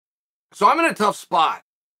So I'm in a tough spot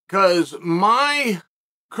because my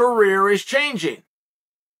career is changing.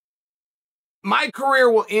 My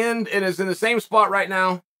career will end and is in the same spot right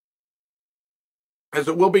now as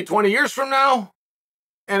it will be 20 years from now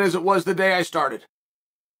and as it was the day I started.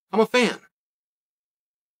 I'm a fan.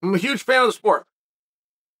 I'm a huge fan of the sport.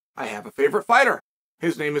 I have a favorite fighter.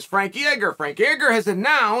 His name is Frankie Edgar. Frankie Edgar has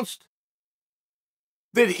announced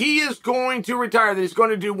that he is going to retire, that he's going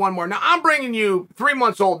to do one more. Now, I'm bringing you 3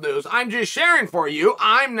 months old news. I'm just sharing for you.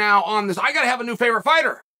 I'm now on this. I got to have a new favorite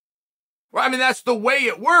fighter. Well, I mean, that's the way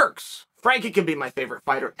it works. Frankie can be my favorite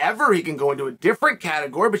fighter ever. He can go into a different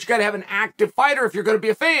category, but you got to have an active fighter if you're going to be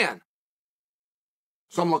a fan.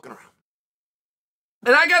 So I'm looking around.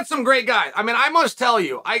 And I got some great guys. I mean, I must tell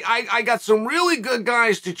you, I got some really good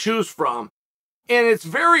guys to choose from. And it's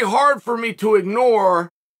very hard for me to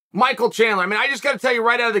ignore Michael Chandler. I mean, I just got to tell you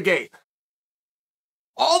right out of the gate.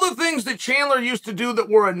 All the things that Chandler used to do that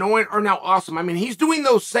were annoying are now awesome. I mean, he's doing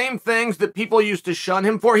those same things that people used to shun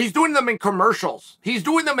him for. He's doing them in commercials. He's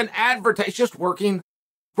doing them in advertising. It's just working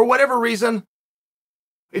for whatever reason.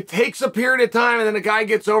 It takes a period of time and then the guy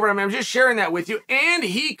gets over it. I mean, I'm just sharing that with you. And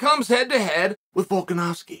he comes head to head with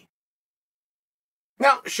Volkanovski.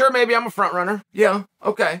 Now, sure, maybe I'm a front runner. Yeah,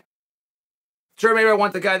 okay. Sure, maybe I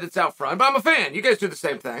want the guy that's out front, but I'm a fan. You guys do the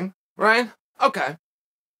same thing, right? Okay.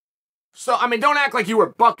 So, I mean, don't act like you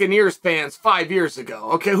were Buccaneers fans 5 years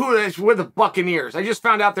ago. Okay, we're the Buccaneers. I just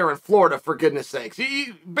found out they're in Florida, for goodness sakes.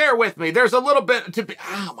 You bear with me. There's a little bit to be...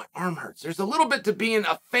 Ow, my arm hurts. There's a little bit to being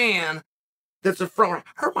a fan that's a front runner.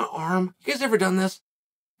 Hurt my arm. You guys ever done this?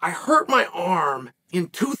 I hurt my arm in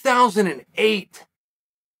 2008.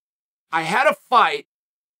 I had a fight.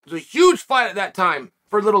 It was a huge fight at that time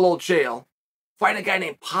for little old Chael. Fighting a guy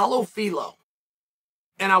named Paulo Filo.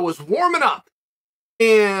 And I was warming up.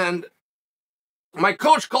 And my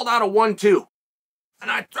coach called out a 1-2. And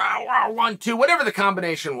I tried 1-2, whatever the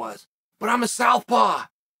combination was. But I'm a southpaw.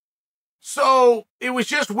 So it was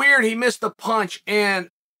just weird. He missed the punch. And,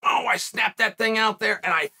 oh, I snapped that thing out there.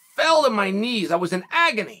 And I fell to my knees. I was in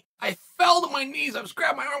agony. I fell to my knees. I was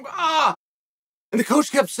grabbing my arm. Ah! And the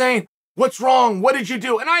coach kept saying, "What's wrong? What did you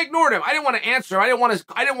do?" And I ignored him. I didn't want to answer. I didn't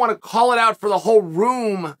want to call it out for the whole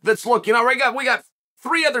room that's looking. We got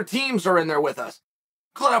 3 other teams are in there with us.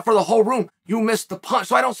 Call it out for the whole room. You missed the punch.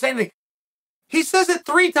 So I don't say anything. He says it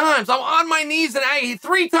 3 times. I'm on my knees and agony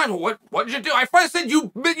 3 times. What did you do? I finally said,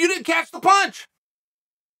 you didn't catch the punch.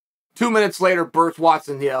 2 minutes later, Bert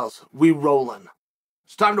Watson yells, "We rolling.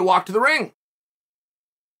 It's time to walk to the ring."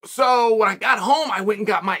 So when I got home, I went and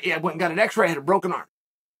got an x-ray. I had a broken arm.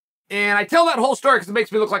 And I tell that whole story because it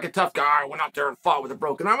makes me look like a tough guy. I went out there and fought with a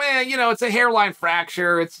broken arm. You know, it's a hairline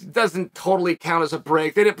fracture. It doesn't totally count as a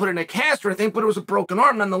break. They didn't put it in a cast or anything, but it was a broken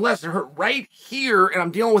arm nonetheless. It hurt right here, and I'm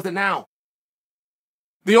dealing with it now.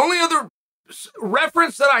 The only other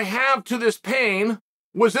reference that I have to this pain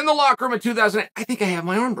was in the locker room in 2008. I think I have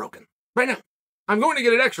my arm broken right now. I'm going to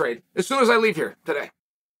get it x-rayed as soon as I leave here today.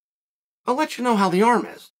 I'll let you know how the arm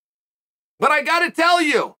is. But I got to tell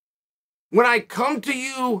you, when I come to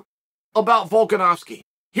you about Volkanovski,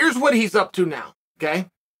 here's what he's up to now, okay?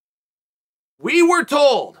 We were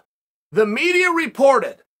told, the media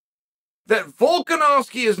reported, that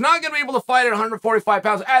Volkanovski is not going to be able to fight at 145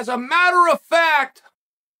 pounds. As a matter of fact,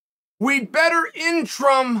 we'd better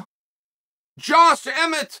interim Josh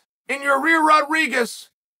Emmett and Yair Rodriguez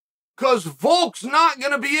because Volk's not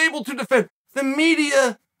going to be able to defend. The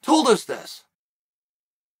media told us this.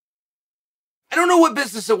 I don't know what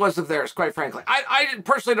business it was of theirs, quite frankly. I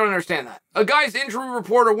personally don't understand that. A guy's injury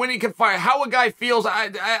reporter, when he can fight, how a guy feels, I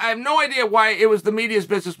have no idea why it was the media's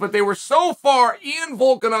business, but they were so far in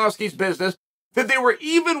Volkanovski's business that they were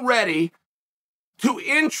even ready to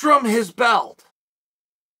interim his belt.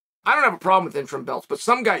 I don't have a problem with interim belts, but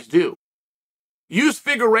some guys do. Use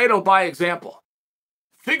Figueiredo by example.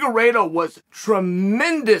 Figueiredo was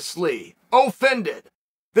tremendously offended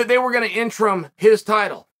that they were going to interim his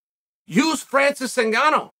title. Use Francis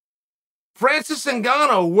Ngannou. Francis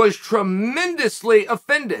Ngannou was tremendously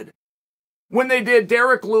offended when they did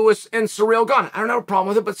Derek Lewis and Cyril Gane. I don't have a problem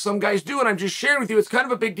with it, but some guys do, and I'm just sharing with you. It's kind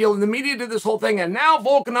of a big deal, and the media did this whole thing, and now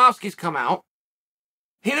Volkanovski's come out.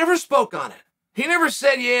 He never spoke on it. He never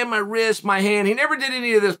said, yeah, my wrist, my hand. He never did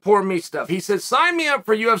any of this poor me stuff. He said, sign me up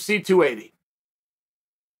for UFC 280.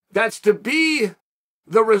 That's to be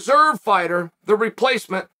the reserve fighter, the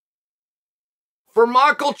replacement for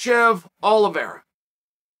Makhachev Oliveira.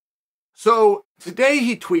 So today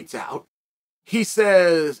he tweets out, he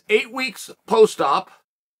says 8 weeks post-op,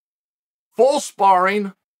 full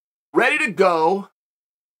sparring, ready to go,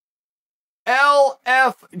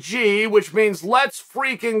 LFG, which means let's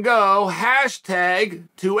freaking go, hashtag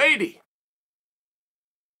 280.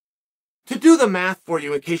 To do the math for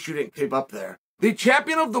you in case you didn't keep up there, the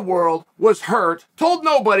champion of the world was hurt, told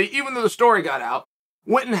nobody, even though the story got out,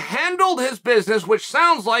 went and handled his business, which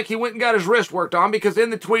sounds like he went and got his wrist worked on, because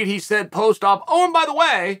in the tweet he said post-op, oh, and by the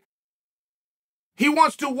way, he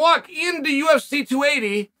wants to walk into UFC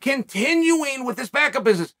 280, continuing with his backup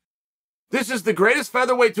business. This is the greatest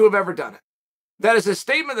featherweight to have ever done it. That is a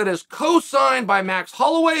statement that is co-signed by Max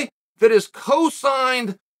Holloway, that is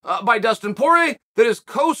co-signed by Dustin Poirier, that is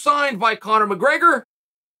co-signed by Conor McGregor,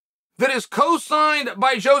 that is co-signed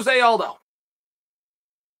by Jose Aldo.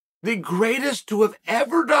 The greatest to have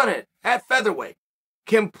ever done it at featherweight.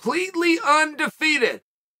 Completely undefeated.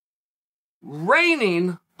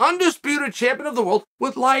 Reigning, undisputed champion of the world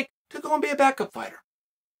would like to go and be a backup fighter.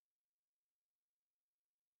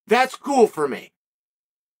 That's cool for me.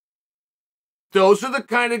 Those are the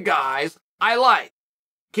kind of guys I like.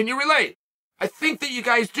 Can you relate? I think that you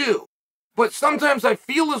guys do. But sometimes I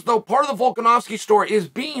feel as though part of the Volkanovski story is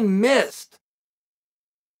being missed.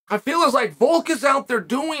 I feel as like Volk is out there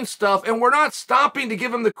doing stuff and we're not stopping to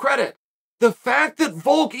give him the credit. The fact that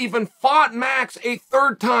Volk even fought Max a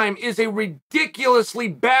third time is a ridiculously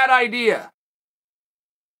bad idea.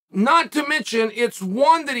 Not to mention, it's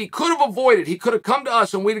one that he could have avoided. He could have come to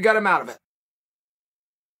us and we'd have got him out of it.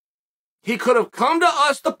 He could have come to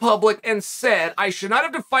us, the public, and said, I should not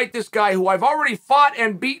have to fight this guy who I've already fought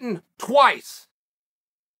and beaten twice.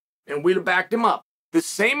 And we'd have backed him up. The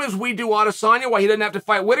same as we do Adesanya, why he doesn't have to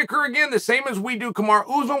fight Whitaker again. The same as we do Kamaru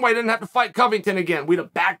Usman, why he doesn't have to fight Covington again. We'd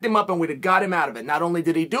have backed him up and we'd have got him out of it. Not only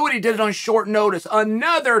did he do it, he did it on short notice.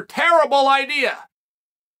 Another terrible idea.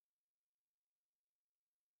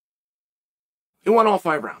 He won all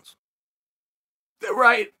 5 rounds.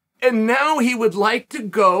 Right? And now he would like to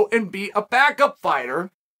go and be a backup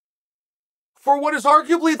fighter for what is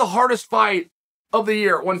arguably the hardest fight of the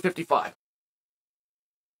year at 155.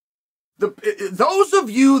 Those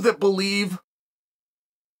of you that believe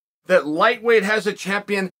that lightweight has a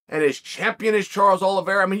champion and his champion is Charles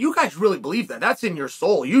Oliveira, I mean, you guys really believe that. That's in your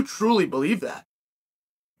soul. You truly believe that.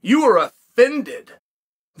 You are offended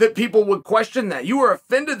that people would question that. You are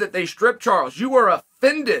offended that they stripped Charles. You are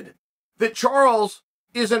offended that Charles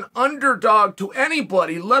is an underdog to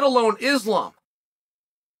anybody, let alone Islam.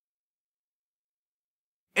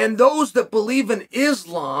 And those that believe in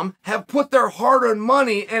Islam have put their hard-earned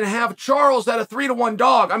money and have Charles at a 3-1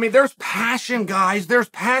 dog. I mean, there's passion, guys. There's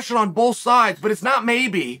passion on both sides, but it's not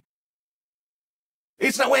maybe.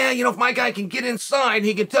 It's not, well, you know, if my guy can get inside,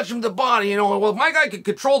 he can touch him to the body, you know, well, if my guy can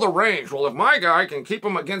control the range, well, if my guy can keep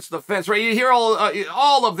him against the fence, right? You hear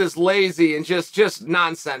all of this lazy and just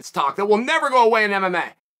nonsense talk that will never go away in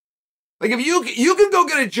MMA. Like, if you can go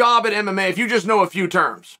get a job at MMA if you just know a few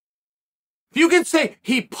terms. If you can say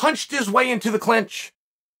he punched his way into the clinch.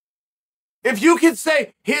 If you can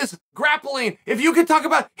say his grappling. If you can talk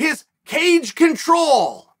about his cage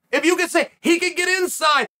control. If you can say he can get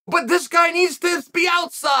inside, but this guy needs to be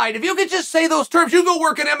outside. If you could just say those terms, you go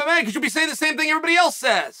work in MMA because you'll be saying the same thing everybody else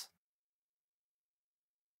says.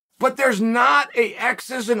 But there's not a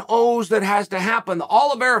X's and O's that has to happen. The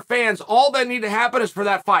Oliveira fans, all that need to happen is for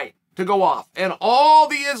that fight to go off. And all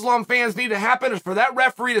the Islam fans need to happen is for that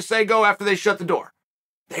referee to say go after they shut the door.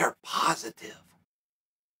 They're positive.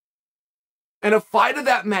 And a fight of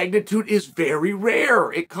that magnitude is very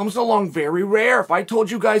rare. It comes along very rare. If I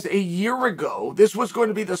told you guys a year ago this was going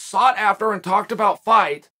to be the sought after and talked about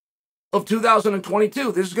fight of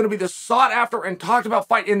 2022, this is going to be the sought after and talked about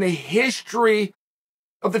fight in the history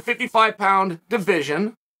of the 55-pound division.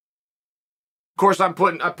 Of course, I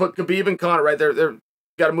put Khabib and Conor right there. They're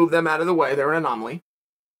got to move them out of the way. They're an anomaly.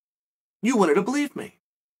 You wouldn't have believed me.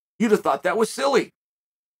 You'd have thought that was silly.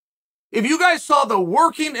 If you guys saw the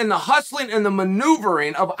working and the hustling and the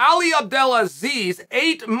maneuvering of Ali Abdelaziz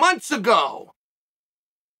 8 months ago,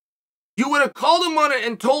 you would have called him on it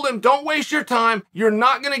and told him, don't waste your time. You're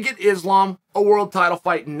not going to get Islam a world title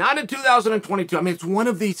fight. Not in 2022. I mean, it's one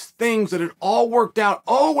of these things that it all worked out.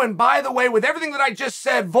 Oh, and by the way, with everything that I just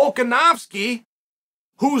said, Volkanovski,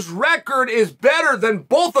 whose record is better than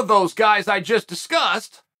both of those guys I just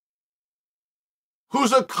discussed,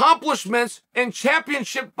 whose accomplishments and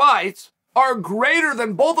championship fights are greater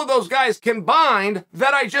than both of those guys combined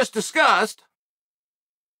that I just discussed,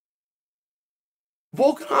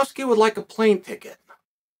 Volkanovski would like a plane ticket.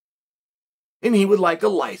 And he would like a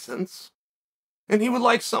license. And he would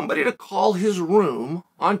like somebody to call his room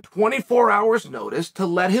on 24 hours notice to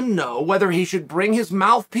let him know whether he should bring his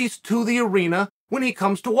mouthpiece to the arena when he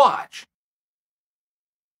comes to watch.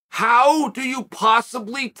 How do you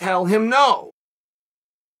possibly tell him no?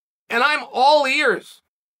 And I'm all ears.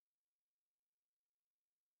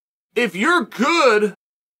 If you're good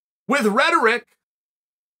with rhetoric,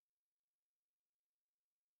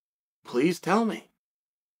 please tell me.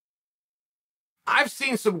 I've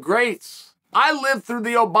seen some greats. I lived through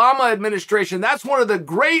the Obama administration. That's one of the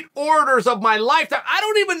great orators of my lifetime. I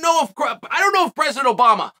don't know if President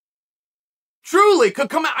Obama truly could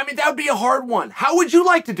come out. I mean, that would be a hard one. How would you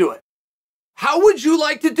like to do it? How would you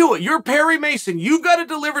like to do it? You're Perry Mason. You've got to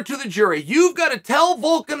deliver to the jury. You've got to tell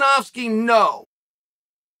Volkanovski no.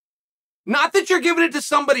 Not that you're giving it to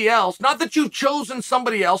somebody else. Not that you've chosen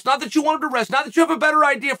somebody else. Not that you wanted to rest. Not that you have a better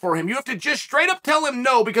idea for him. You have to just straight up tell him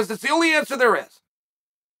no because it's the only answer there is.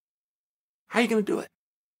 How are you going to do it?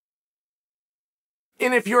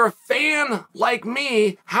 And if you're a fan like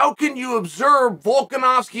me, how can you observe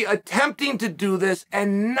Volkanovski attempting to do this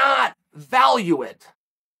and not value it?